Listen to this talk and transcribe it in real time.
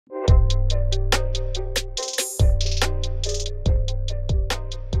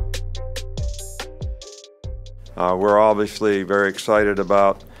We're obviously very excited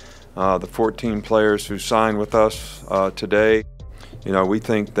about the 14 players who signed with us today. You know, we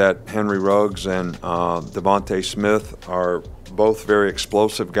think that Henry Ruggs and Devontae Smith are both very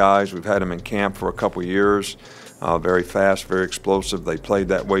explosive guys. We've had them in camp for a couple years. Very fast, very explosive. They played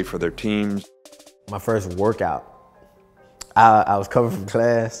that way for their teams. My first workout, I was coming from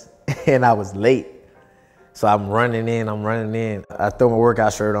class and I was late. So I'm running in. I throw my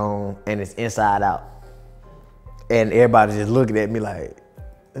workout shirt on and it's inside out. And everybody's just looking at me like,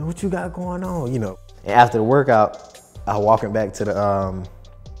 hey, what you got going on, you know? And after the workout, I was walking back to the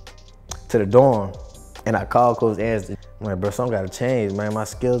dorm and I called Coach Ansley. I'm like, bro, something gotta change, man. My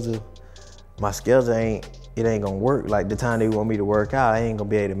skills ain't gonna work. Like the time they want me to work out, I ain't gonna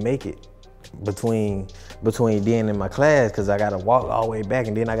be able to make it between then and my class, cause I gotta walk all the way back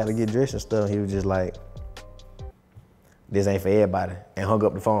and then I gotta get dressed and stuff. He was just like, this ain't for everybody, and hung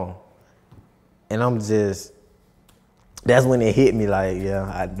up the phone. And that's when it hit me like,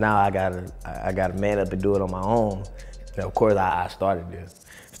 yeah, now I gotta man up and do it on my own. And of course, I started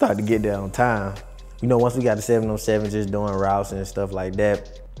to get there on time. You know, once we got to 707, just doing routes and stuff like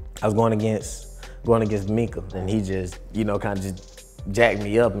that, I was going against Minka, and he just, you know, kind of just jacked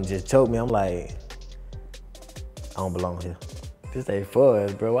me up and just choked me. I'm like, I don't belong here. This ain't for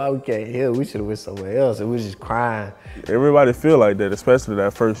us, bro. Why we can't here? We should have went somewhere else. And we was just crying. Everybody feel like that, especially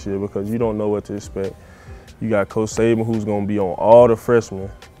that first year, because you don't know what to expect. You got Coach Saban, who's gonna be on all the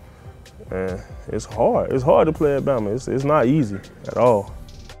freshmen. And it's hard. It's hard to play at Bama. It's not easy at all.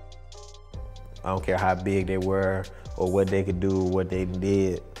 I don't care how big they were or what they could do, what they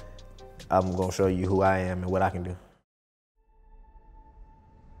did. I'm gonna show you who I am and what I can do.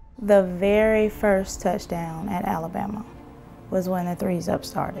 The very first touchdown at Alabama was when the 3-up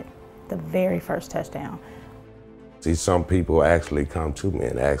started. The very first touchdown. See, some people actually come to me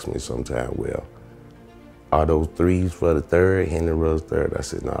and ask me sometime, well, are those 3s for the third, Henry Ruggs third? I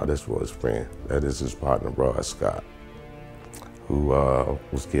said, no, that's for his friend. That is his partner, Rod Scott, who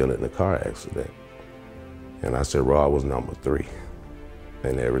was killed in a car accident. And I said, Rod was number 3.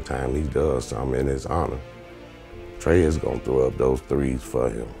 And every time he does something in his honor, Trey is gonna throw up those 3s for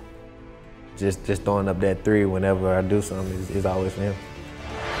him. Just throwing up that 3 whenever I do something is always for him.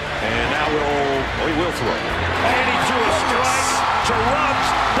 And now he will throw. And he threw a strike to Ruggs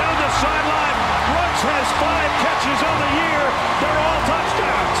down the sideline. Ruggs has 5 catches on the year. They're all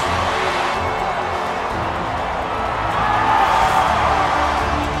touchdowns.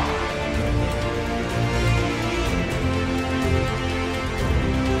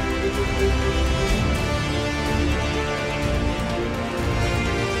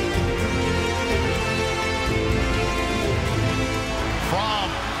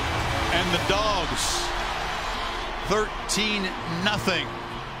 And the Dogs, 13-0.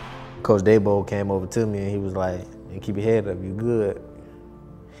 Coach Dabo came over to me and he was like, hey, keep your head up, you good.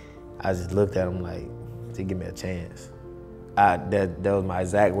 I just looked at him like, just give me a chance. That was my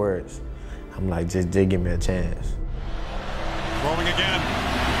exact words. I'm like, just give me a chance. Throwing again.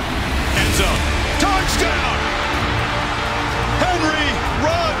 End zone. Touchdown! Henry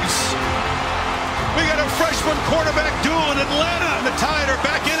Ruggs! We got a freshman quarterback duel in Atlanta, and the Tide are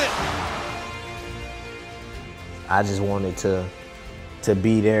back in it. I just wanted to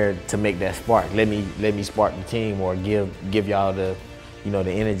be there to make that spark. Let me spark the team, or give y'all the, you know,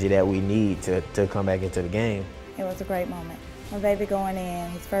 the energy that we need to come back into the game. It was a great moment. My baby going in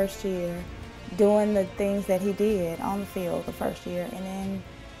his first year, doing the things that he did on the field the first year, and then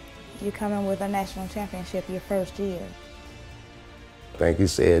you come in with a national championship your first year. I think he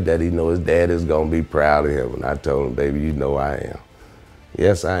said that he knows his dad is gonna be proud of him, and I told him, baby, you know I am.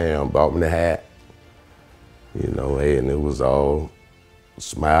 Yes, I am. Bought me the hat, you know, and it was all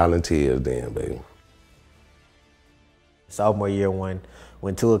smile and tears then, baby. Sophomore year, when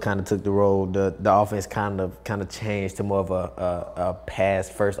Tua kind of took the role, the offense kind of changed to more of a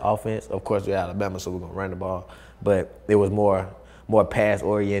pass-first offense. Of course, we're Alabama, so we're gonna run the ball, but it was more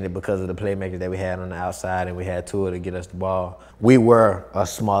pass-oriented because of the playmakers that we had on the outside, and we had Tua to get us the ball. We were a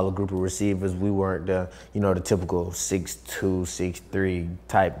smaller group of receivers. We weren't the typical 6'2", 6'3"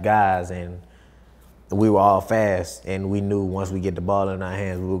 type guys, and we were all fast, and we knew once we get the ball in our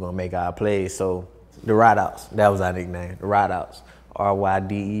hands, we were gonna make our plays. So the ride outs, that was our nickname, the ride outs,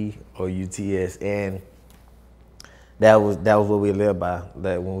 RYDE or UTS, and that was what we lived by.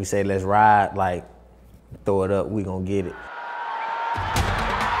 That when we say let's ride, like throw it up, we gonna get it.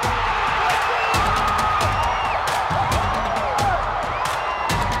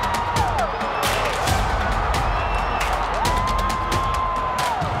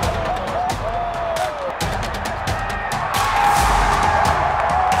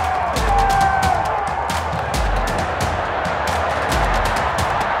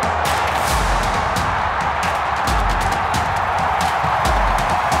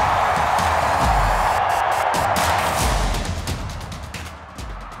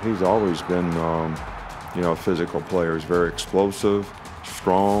 He's always been, you know, a physical player. He's very explosive,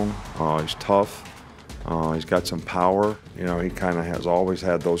 strong, he's tough, he's got some power. You know, he kind of has always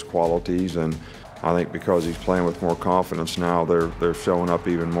had those qualities, and I think because he's playing with more confidence now, they're showing up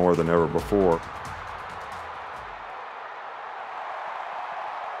even more than ever before.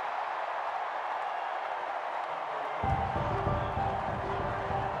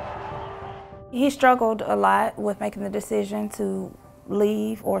 He struggled a lot with making the decision to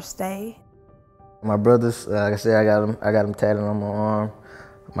leave or stay. My brothers, like I said, I got them tatted on my arm.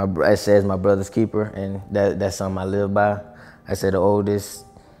 It says my brother's keeper, and that's something I live by. I said the oldest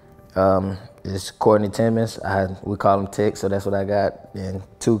is Courtney Timmons. We call him Tech, so that's what I got. Then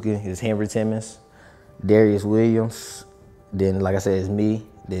Tuki is Henry Timmons, Darius Williams. Then, like I said, it's me.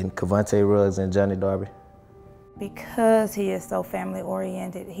 Then Cavante Ruggs and Johnny Darby. Because he is so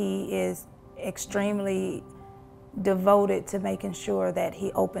family-oriented, he is extremely devoted to making sure that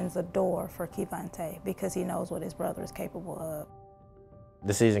he opens a door for Kevonte because he knows what his brother is capable of.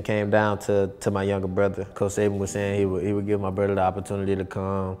 The season came down to my younger brother. Coach Saban was saying he would give my brother the opportunity to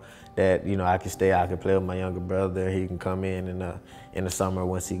come, that, you know, I could stay, I could play with my younger brother. He can come in the summer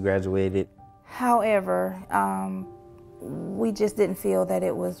once he graduated. However, we just didn't feel that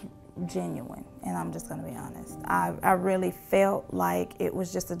it was genuine, and I'm just gonna be honest. I really felt like it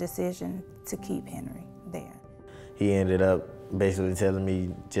was just a decision to keep Henry there. He ended up basically telling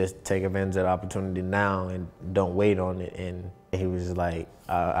me, just take advantage of the opportunity now and don't wait on it. And he was like,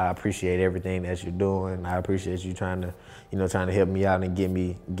 I appreciate everything that you're doing. I appreciate you trying to help me out and get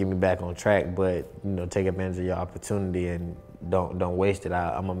me back on track. But, you know, take advantage of your opportunity and don't waste it.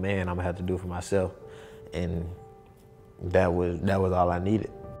 I'm a man. I'm gonna have to do it for myself. And that was all I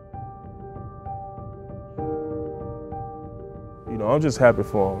needed. You know, I'm just happy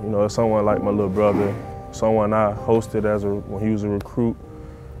for him. You know, someone like my little brother, someone I hosted when he was a recruit.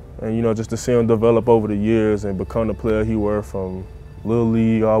 And, you know, just to see him develop over the years and become the player he was from Little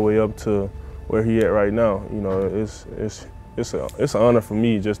League all the way up to where he at right now. You know, it's an honor for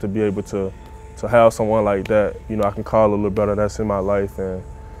me just to be able to have someone like that. You know, I can call a little brother that's in my life, and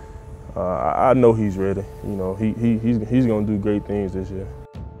I know he's ready. You know, he's gonna do great things this year.